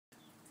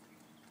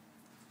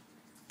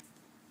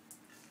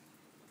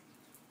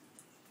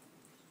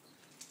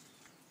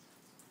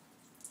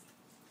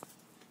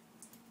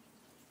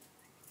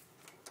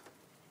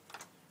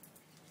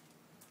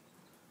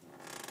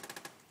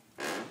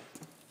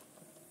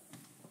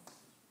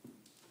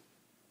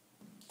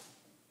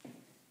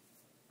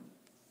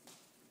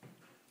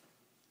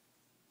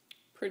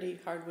Pretty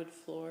hardwood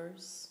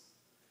floors.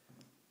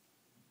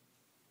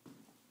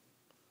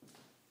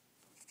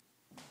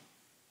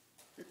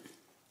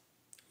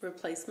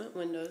 Replacement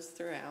windows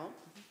throughout.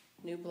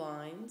 New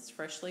blinds,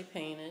 freshly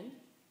painted.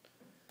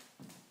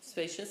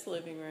 Spacious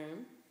living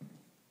room.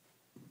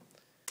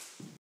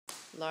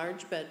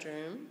 Large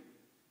bedroom.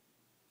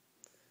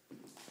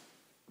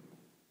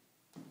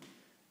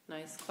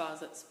 Nice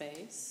closet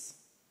space.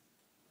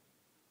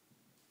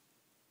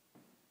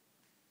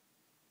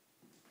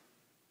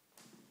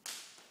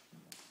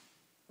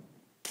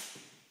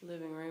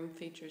 Living room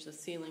features a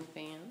ceiling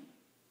fan.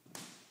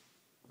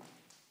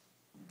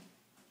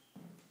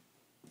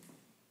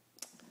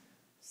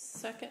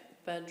 Second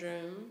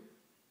bedroom,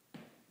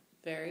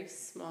 very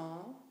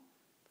small,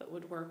 but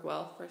would work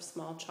well for a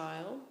small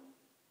child.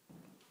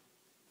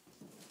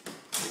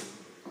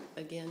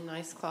 Again,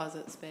 nice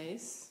closet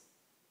space.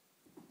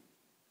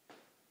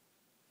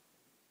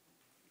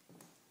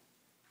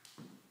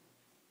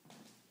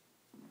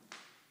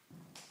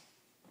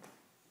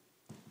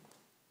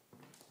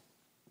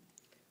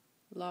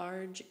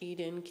 Large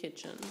eat-in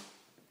kitchen.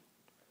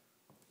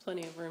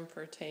 Plenty of room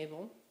for a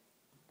table.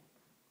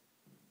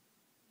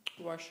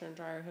 Washer and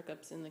dryer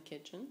hookups in the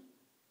kitchen.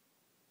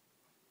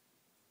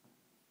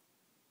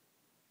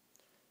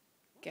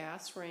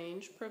 Gas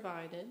range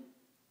provided.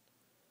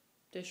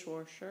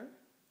 Dishwasher.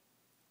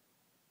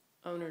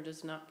 Owner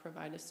does not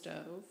provide a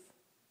stove.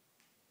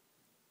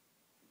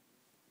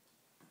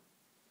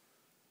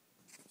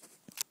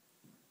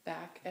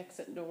 Back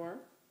exit door.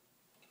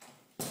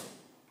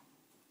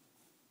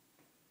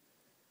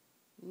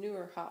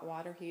 Newer hot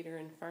water heater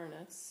and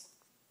furnace.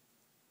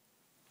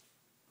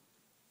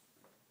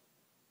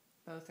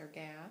 Both are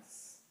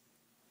gas.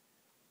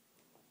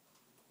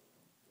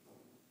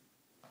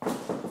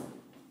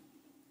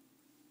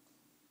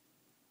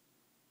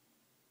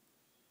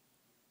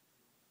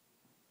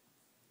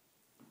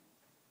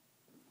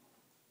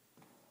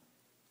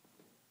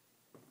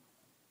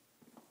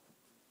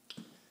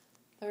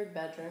 Third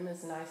bedroom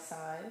is nice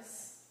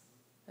size.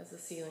 Has a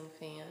ceiling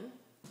fan.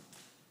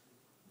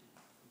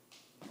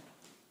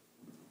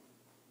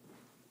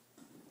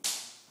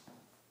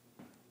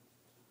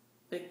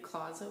 Big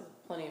closet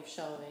with plenty of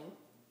shelving.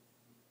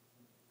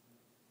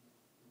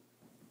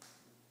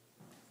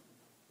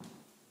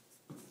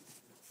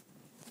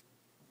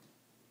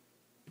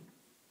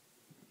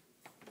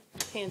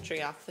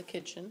 Pantry off the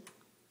kitchen.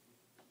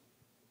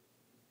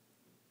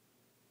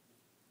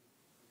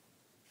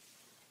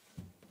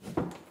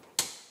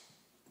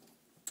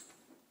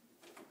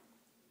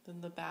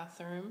 Then the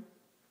bathroom.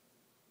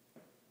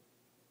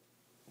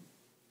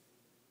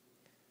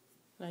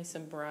 Nice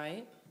and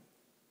bright.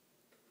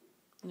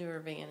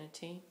 Newer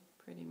vanity,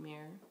 pretty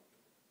mirror.